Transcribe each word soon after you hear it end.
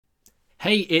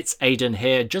Hey, it's Aidan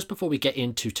here. Just before we get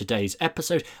into today's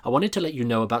episode, I wanted to let you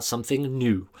know about something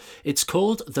new. It's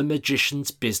called the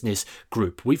Magician's Business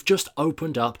Group. We've just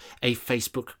opened up a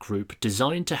Facebook group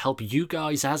designed to help you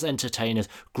guys as entertainers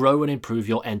grow and improve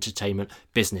your entertainment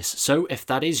business. So if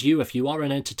that is you, if you are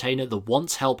an entertainer that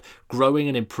wants help growing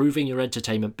and improving your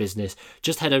entertainment business,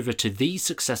 just head over to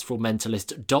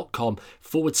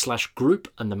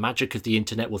thesuccessfulmentalist.com/group and the magic of the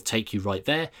internet will take you right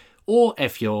there. Or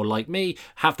if you're like me,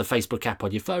 have the Facebook app on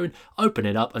your phone, open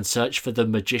it up and search for the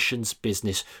Magician's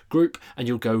Business Group and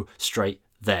you'll go straight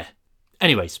there.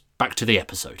 Anyways, back to the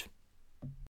episode.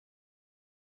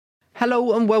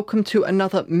 Hello and welcome to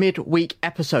another midweek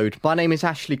episode. My name is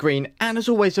Ashley Green and as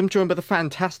always I'm joined by the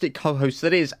fantastic co-host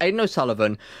that is Aidan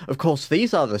O'Sullivan. Of course,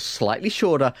 these are the slightly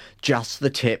shorter Just the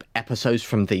Tip episodes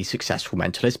from the Successful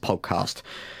Mentalist podcast.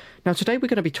 Now today we're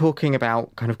going to be talking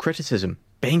about kind of criticism.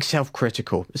 Being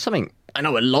self-critical is something I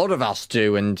know a lot of us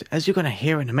do, and as you're going to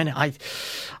hear in a minute, I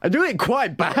do it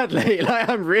quite badly.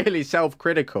 I'm really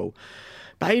self-critical.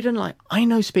 But Aidan, I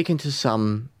know speaking to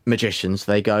some magicians,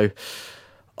 they go,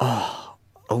 "Oh,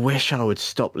 I wish I would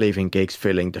stop leaving gigs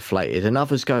feeling deflated," and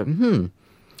others go,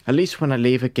 "At least when I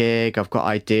leave a gig, I've got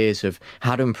ideas of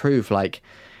how to improve."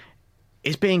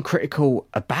 Is being critical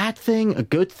a bad thing, a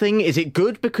good thing? Is it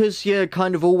good because you're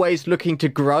kind of always looking to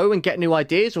grow and get new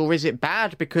ideas? Or is it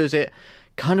bad because it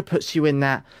kind of puts you in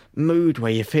that mood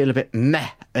where you feel a bit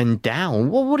meh and down?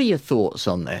 What are your thoughts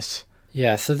on this?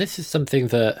 Yeah, so this is something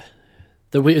that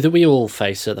we all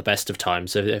face at the best of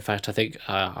times. In fact, I think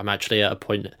I'm actually at a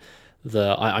point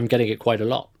that I'm getting it quite a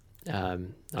lot.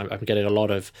 I'm getting a lot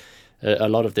of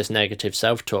this negative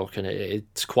self-talk, and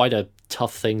it's quite a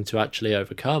tough thing to actually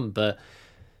overcome. But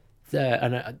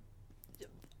I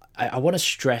want to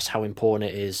stress how important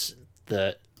it is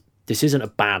that this isn't a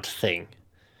bad thing.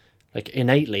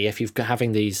 Innately, if you're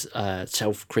having these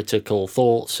self-critical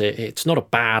thoughts, it's not a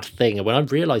bad thing. And when I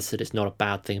realised that it's not a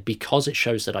bad thing, because it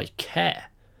shows that I care,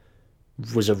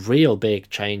 was a real big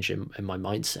change in my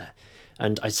mindset.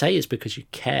 And I say it's because you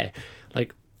care.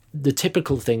 The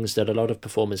typical things that a lot of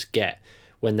performers get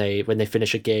when they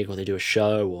finish a gig or they do a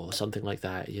show or something like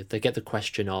that, they get the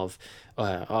question of,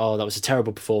 "Oh, that was a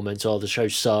terrible performance," or "The show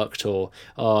sucked," or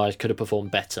 "Oh, I could have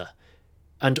performed better."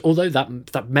 And although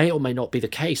that may or may not be the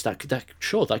case, that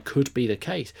could be the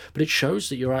case, but it shows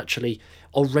that you're actually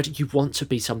already, you want to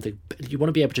be something, you want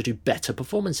to be able to do better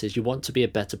performances, you want to be a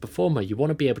better performer, you want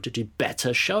to be able to do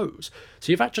better shows.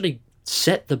 So you've actually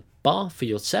set the bar for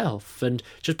yourself, and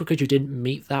just because you didn't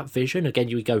meet that vision, again,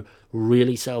 you would go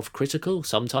really self-critical.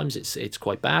 Sometimes it's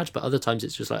quite bad, but other times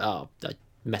it's just like, "Oh, I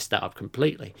messed that up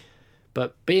completely."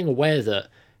 But being aware that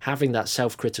having that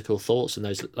self-critical thoughts and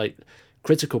those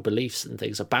critical beliefs and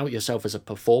things about yourself as a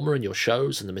performer and your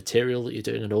shows and the material that you're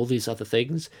doing and all these other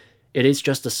things, it is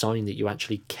just a sign that you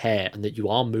actually care and that you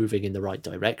are moving in the right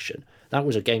direction. That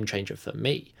was a game changer for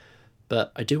me.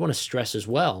 But I do want to stress as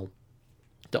well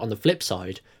that on the flip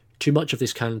side, too much of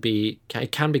this can be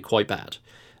quite bad,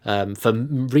 for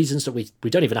reasons that we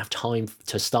don't even have time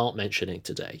to start mentioning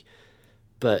today.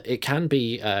 But it can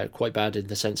be quite bad in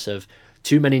the sense of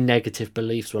too many negative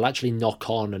beliefs will actually knock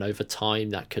on, and over time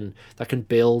that can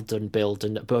build and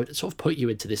but sort of put you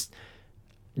into this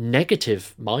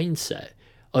negative mindset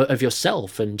of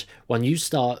yourself. And when you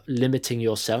start limiting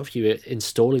yourself, you're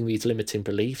installing these limiting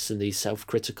beliefs and these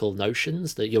self-critical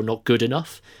notions that you're not good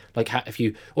enough.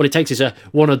 All it takes is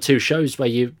one or two shows where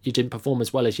you didn't perform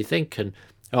as well as you think, and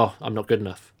 "Oh, I'm not good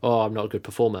enough. Oh, I'm not a good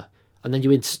performer." And then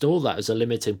you install that as a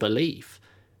limiting belief,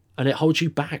 and it holds you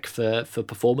back for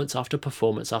performance after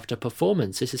performance after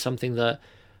performance. This is something that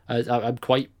I'm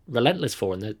quite relentless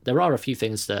for, and there are a few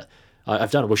things that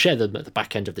I've done. We'll share them at the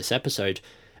back end of this episode,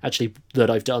 actually, that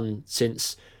I've done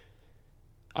since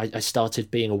I started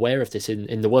being aware of this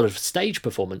in the world of stage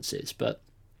performances. But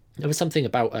there was something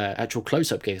about actual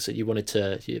close-up gigs that you wanted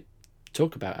to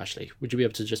talk about, Ashley. Would you be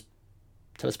able to just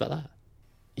tell us about that?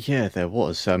 Yeah, there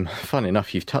was. Funny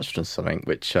enough, you've touched on something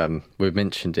which we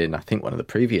mentioned in, I think, one of the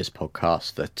previous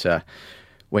podcasts, that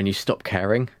when you stop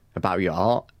caring about your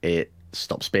art, it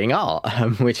stops being art,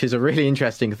 which is a really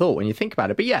interesting thought when you think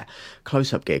about it. But yeah,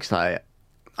 close-up gigs. I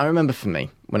remember for me,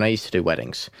 when I used to do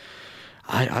weddings,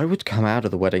 I would come out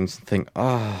of the weddings and think,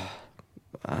 "Oh,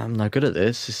 I'm no good at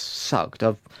this. This sucked.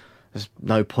 There's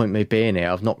no point me being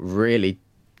here. I've not really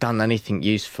done anything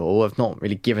useful. I've not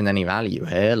really given any value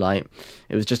here."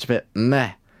 It was just a bit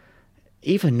meh.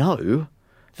 Even though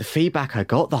the feedback I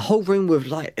got, the whole room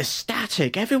was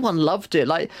ecstatic. Everyone loved it.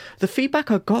 The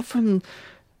feedback I got from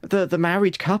the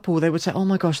married couple, they would say, "Oh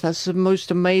my gosh, that's the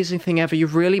most amazing thing ever.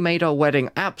 You've really made our wedding.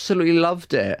 Absolutely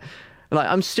loved it." Like,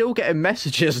 I'm still getting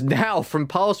messages now from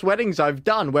past weddings I've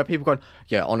done where people going,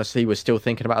 yeah, honestly, we're still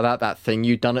thinking about that thing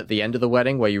you done at the end of the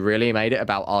wedding where you really made it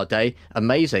about our day.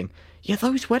 Amazing. Yeah,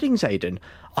 those weddings, Aidan,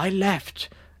 I left.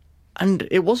 And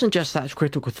it wasn't just that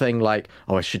critical thing like,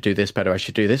 oh, I should do this better, I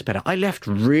should do this better. I left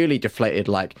really deflated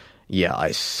like, yeah,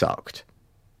 I sucked.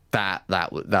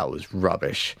 That was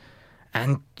rubbish.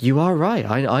 And you are right.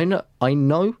 I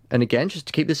know. And again, just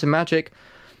to keep this in magic,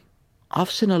 I've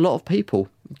seen a lot of people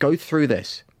go through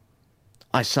this.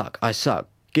 I suck.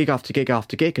 Gig after gig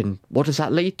after gig. And what does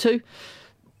that lead to?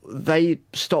 They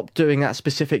stop doing that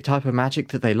specific type of magic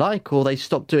that they like, or they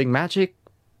stop doing magic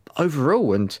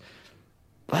overall. And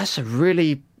that's a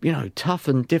really, tough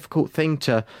and difficult thing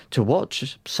to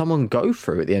watch someone go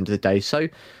through at the end of the day. So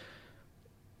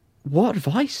what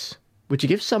advice would you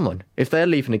give someone if they're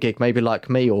leaving a gig maybe like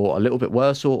me or a little bit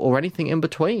worse or anything in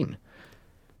between?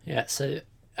 Yeah, so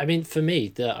I mean, for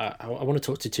me, I want to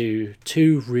talk to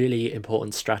two really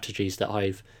important strategies that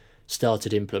I've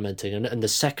started implementing. And the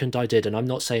second I did, and I'm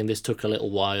not saying this took a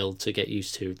little while to get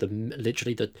used to,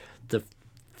 literally the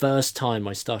first time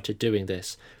I started doing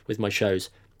this with my shows,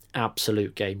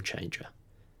 absolute game changer.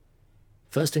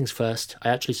 First things first, I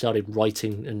actually started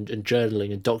writing and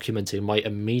journaling and documenting my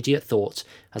immediate thoughts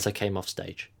as I came off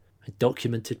stage. I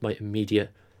documented my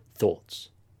immediate thoughts.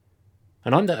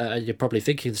 And you're probably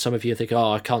thinking, some of you think,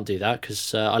 oh, I can't do that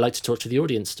because I like to talk to the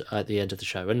audience at the end of the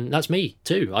show. And that's me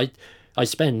too. I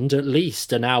spend at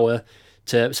least an hour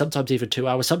to sometimes even 2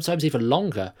 hours, sometimes even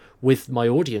longer with my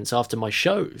audience after my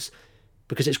shows,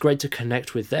 because it's great to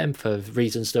connect with them for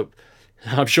reasons that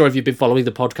I'm sure if you've been following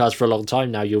the podcast for a long time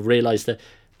now, you'll realise that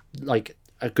like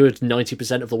a good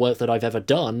 90% of the work that I've ever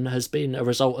done has been a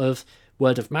result of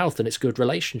word of mouth and it's good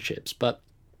relationships. But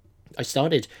I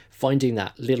started finding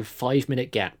that little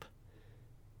 5-minute gap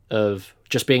of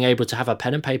just being able to have a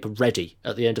pen and paper ready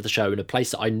at the end of the show in a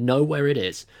place that I know where it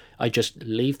is. I just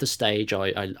leave the stage,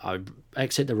 I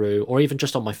exit the room, or even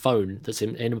just on my phone that's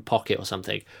in a pocket or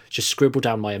something, just scribble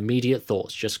down my immediate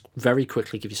thoughts, just very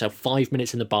quickly give yourself 5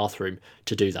 minutes in the bathroom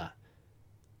to do that.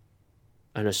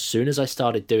 And as soon as I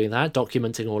started doing that,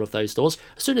 documenting all of those thoughts,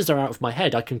 as soon as they're out of my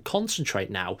head, I can concentrate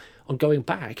now on going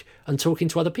back and talking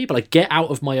to other people. I get out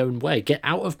of my own way, get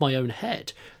out of my own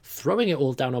head, throwing it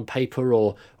all down on paper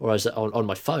or on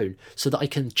my phone so that I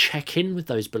can check in with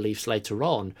those beliefs later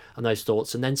on and those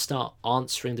thoughts and then start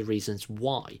answering the reasons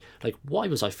why. Like, why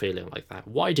was I feeling like that?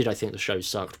 Why did I think the show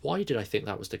sucked? Why did I think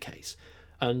that was the case?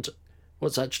 And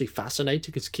what's actually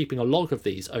fascinating is keeping a log of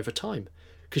these over time,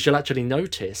 because you'll actually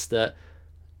notice that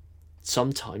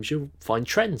sometimes you'll find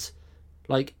trends.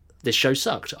 Like, this show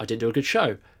sucked, I didn't do a good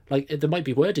show. Like, they might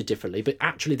be worded differently, but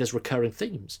actually there's recurring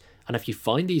themes. And if you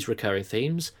find these recurring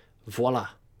themes, voila,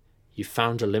 you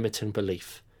found a limiting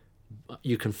belief.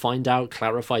 You can find out,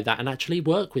 clarify that, and actually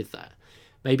work with that.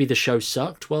 Maybe the show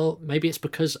sucked. Well, maybe it's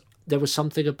because there was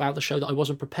something about the show that I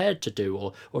wasn't prepared to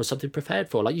do or something prepared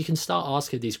for. Like, you can start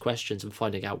asking these questions and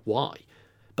finding out why.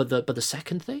 But the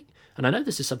second thing, and I know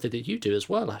this is something that you do as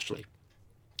well, Ashley,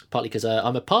 partly because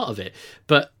I'm a part of it,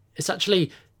 but it's actually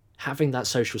having that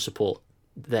social support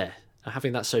there,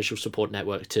 having that social support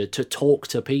network to talk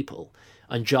to people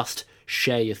and just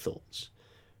share your thoughts.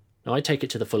 Now, I take it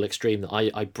to the full extreme that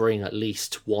I bring at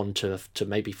least 1 to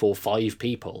maybe 4 or 5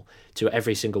 people to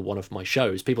every single one of my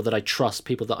shows, people that I trust,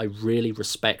 people that I really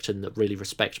respect and that really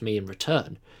respect me in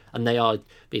return. And they are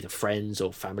either friends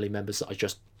or family members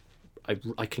that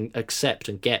I can accept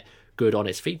and get good,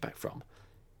 honest feedback from.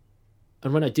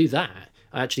 And when I do that,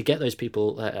 I actually get those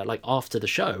people, like after the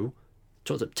show,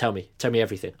 tell me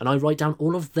everything. And I write down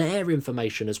all of their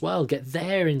information as well, get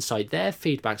their insight, their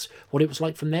feedbacks, what it was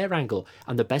like from their angle.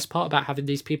 And the best part about having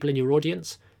these people in your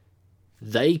audience,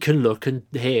 they can look and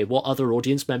hear what other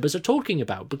audience members are talking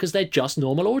about because they're just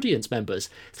normal audience members.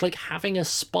 It's like having a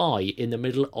spy in the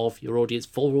middle of your audience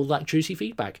for all that juicy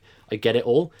feedback. I get it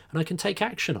all and I can take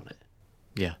action on it.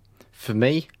 Yeah. For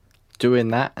me, doing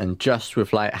that and just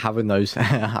with like having those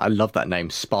I love that name,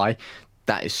 spy,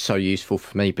 that is so useful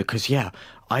for me because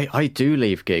I do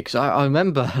leave gigs. I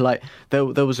remember like there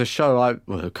was a show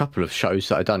a couple of shows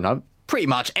that I done. Pretty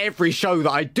much every show that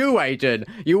I do, Aidan,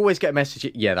 you always get a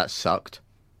message, yeah, that sucked,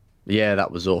 yeah,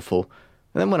 that was awful.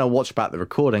 And then when I watch back the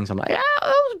recordings, I'm like, yeah, that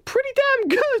was pretty damn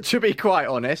good, to be quite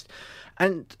honest.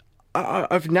 And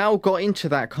I've now got into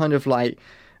that kind of like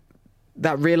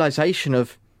that realization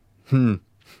of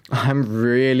I'm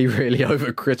really, really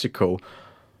overcritical,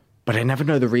 but I never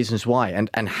know the reasons why.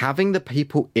 And having the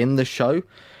people in the show,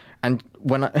 and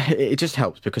when it just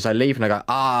helps because I leave and I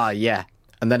go, yeah.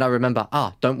 And then I remember,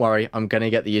 don't worry, I'm going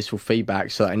to get the useful feedback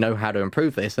so that I know how to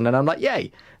improve this. And then I'm like,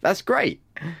 yay, that's great.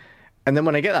 And And then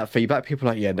when I get that feedback, people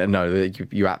are like, yeah, no,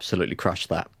 you absolutely crushed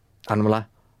that. And I'm like,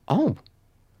 oh.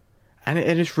 And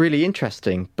it is really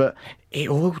interesting. But it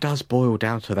all does boil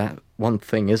down to that one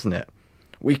thing, isn't it?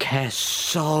 We care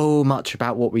so much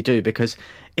about what we do because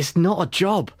it's not a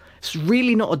job. It's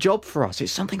really not a job for us.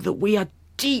 It's something that we are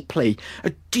a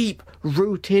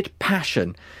deep-rooted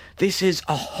passion. This is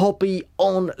a hobby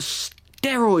on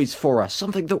steroids for us,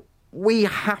 something that we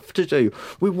have to do.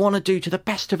 We want to do to the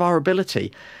best of our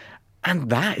ability.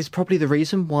 And that is probably the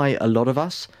reason why a lot of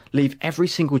us leave every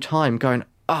single time going,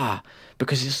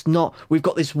 because it's not, we've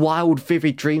got this wild,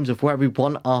 vivid dreams of where we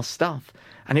want our stuff.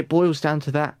 And it boils down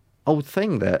to that old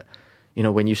thing that, you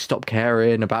know, when you stop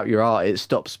caring about your art, it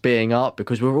stops being art,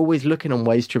 because we're always looking on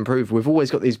ways to improve. We've always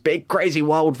got these big, crazy,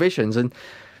 wild visions. And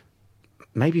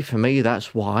maybe for me,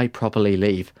 that's why I probably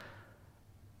leave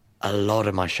a lot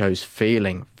of my shows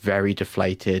feeling very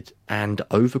deflated and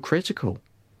overcritical.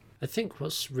 I think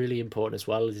what's really important as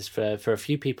well is for a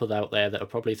few people out there that are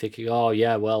probably thinking, oh,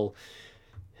 yeah, well,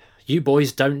 you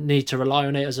boys don't need to rely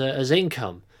on it as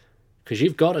income, because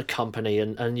you've got a company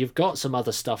and you've got some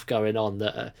other stuff going on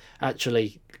that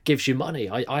actually gives you money.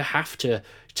 I have to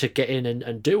get in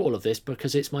and do all of this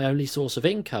because it's my only source of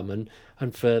income.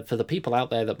 And for the people out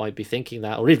there that might be thinking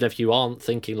that, or even if you aren't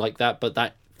thinking like that, but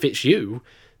that fits you,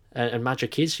 and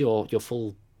magic is your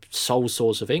full sole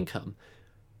source of income,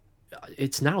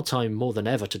 it's now time more than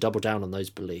ever to double down on those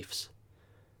beliefs.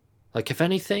 Like, if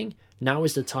anything, now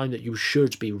is the time that you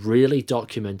should be really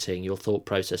documenting your thought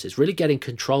processes, really getting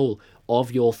control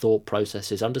of your thought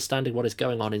processes, understanding what is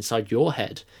going on inside your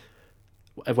head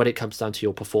when it comes down to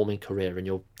your performing career and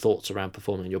your thoughts around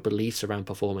performing, your beliefs around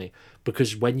performing.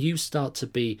 Because when you start to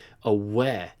be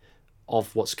aware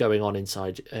of what's going on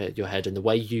inside your head and the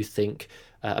way you think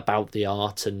about the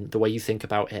art and the way you think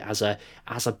about it as a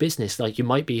business, like, you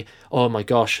might be, oh my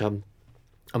gosh, I'm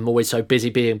always so busy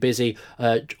being busy,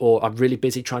 or I'm really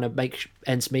busy trying to make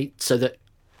ends meet so that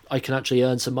I can actually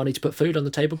earn some money to put food on the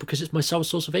table because it's my sole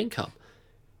source of income.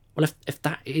 Well, if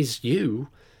that is you,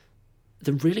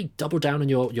 then really double down on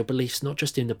your beliefs, not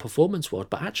just in the performance world,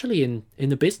 but actually in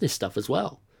the business stuff as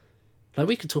well. Like,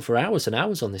 we could talk for hours and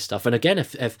hours on this stuff. And again,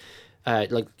 if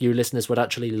like, you listeners would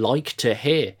actually like to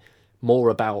hear more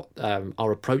about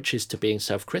our approaches to being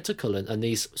self-critical and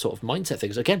these sort of mindset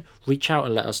things, again, reach out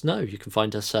and let us know. You can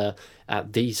find us at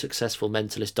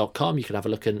thesuccessfulmentalist.com. You can have a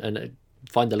look and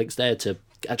find the links there to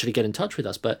actually get in touch with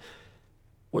us. But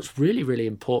what's really, really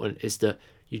important is that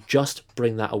you just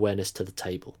bring that awareness to the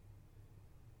table.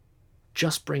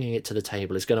 Just bringing it to the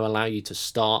table is going to allow you to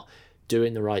start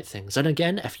doing the right things. And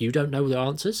again, if you don't know the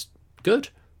answers, good.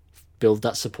 Build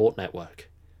that support network.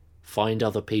 Find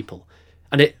other people.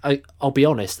 And I'll be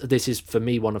honest, this is, for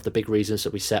me, one of the big reasons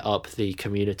that we set up the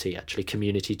community, actually,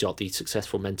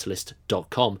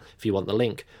 community.thesuccessfulmentalist.com, if you want the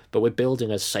link. But we're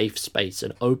building a safe space,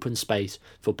 an open space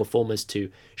for performers to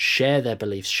share their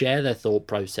beliefs, share their thought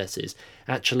processes,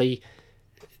 actually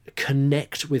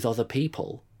connect with other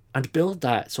people and build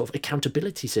that sort of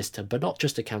accountability system, but not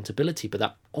just accountability, but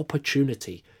that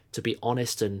opportunity to be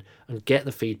honest and get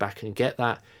the feedback and get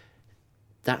that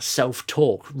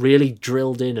self-talk really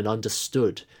drilled in and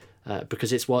understood,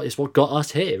 because it's what got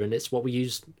us here, and it's what we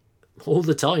use all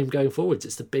the time going forwards.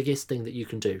 It's the biggest thing that you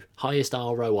can do. Highest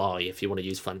ROI, if you want to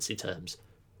use fancy terms.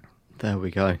 There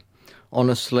we go.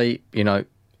 Honestly, you know,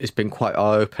 it's been quite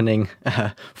eye-opening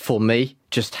for me,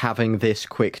 just having this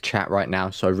quick chat right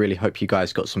now. So I really hope you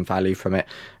guys got some value from it,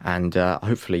 and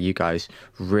hopefully you guys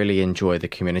really enjoy the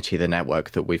community, the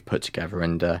network that we've put together,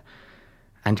 and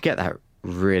get that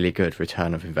really good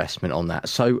return of investment on that.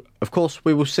 So, of course,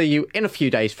 we will see you in a few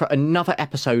days for another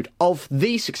episode of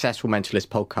the Successful Mentalist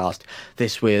podcast.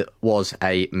 This was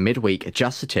a midweek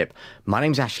Just a Tip. My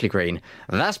name's Ashley Green.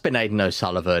 That's been Aidan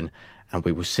O'Sullivan, and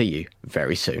we will see you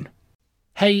very soon.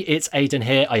 Hey, it's Aidan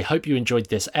here. I hope you enjoyed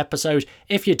this episode.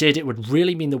 If you did, it would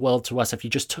really mean the world to us if you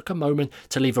just took a moment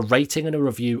to leave a rating and a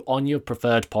review on your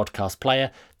preferred podcast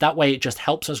player. That way, it just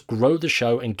helps us grow the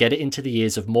show and get it into the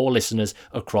ears of more listeners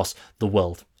across the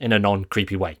world in a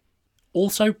non-creepy way.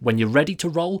 Also, when you're ready to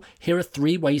roll, here are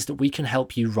 3 ways that we can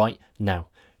help you right now.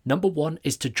 Number 1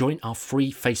 is to join our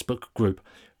free Facebook group.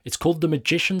 It's called the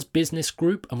Magician's Business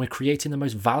Group, and we're creating the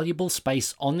most valuable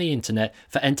space on the internet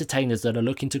for entertainers that are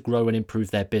looking to grow and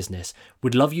improve their business.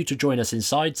 We'd love you to join us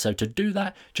inside, so to do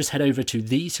that, just head over to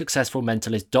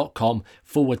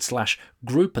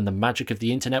thesuccessfulmentalist.com/group, and the magic of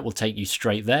the internet will take you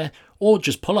straight there, or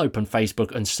just pull open Facebook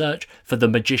and search for the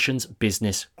Magician's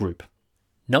Business Group.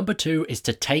 Number 2 is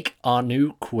to take our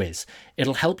new quiz.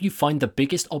 It'll help you find the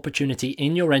biggest opportunity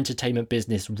in your entertainment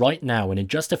business right now, and in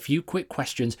just a few quick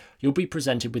questions, you'll be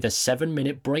presented with a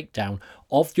 7-minute breakdown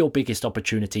of your biggest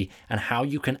opportunity and how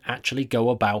you can actually go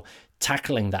about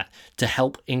tackling that to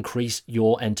help increase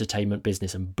your entertainment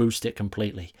business and boost it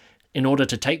completely. In order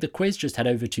to take the quiz, just head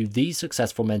over to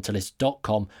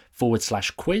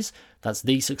thesuccessfulmentalist.com/quiz. That's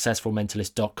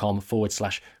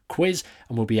thesuccessfulmentalist.com/quiz,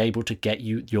 and we'll be able to get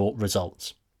you your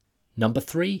results. Number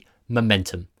 3,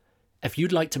 momentum. If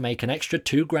you'd like to make an extra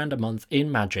 $2,000 a month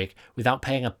in magic without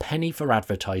paying a penny for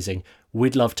advertising,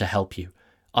 we'd love to help you.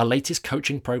 Our latest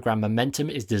coaching program, Momentum,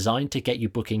 is designed to get you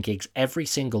booking gigs every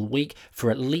single week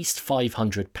for at least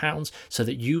 £500 so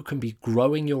that you can be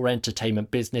growing your entertainment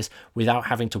business without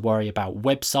having to worry about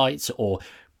websites or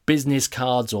business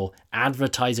cards or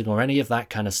advertising or any of that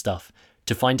kind of stuff.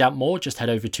 To find out more, just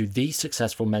head over to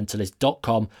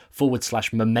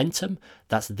thesuccessfulmentalist.com/momentum.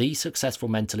 That's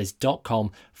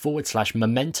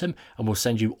thesuccessfulmentalist.com/momentum, and we'll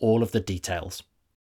send you all of the details.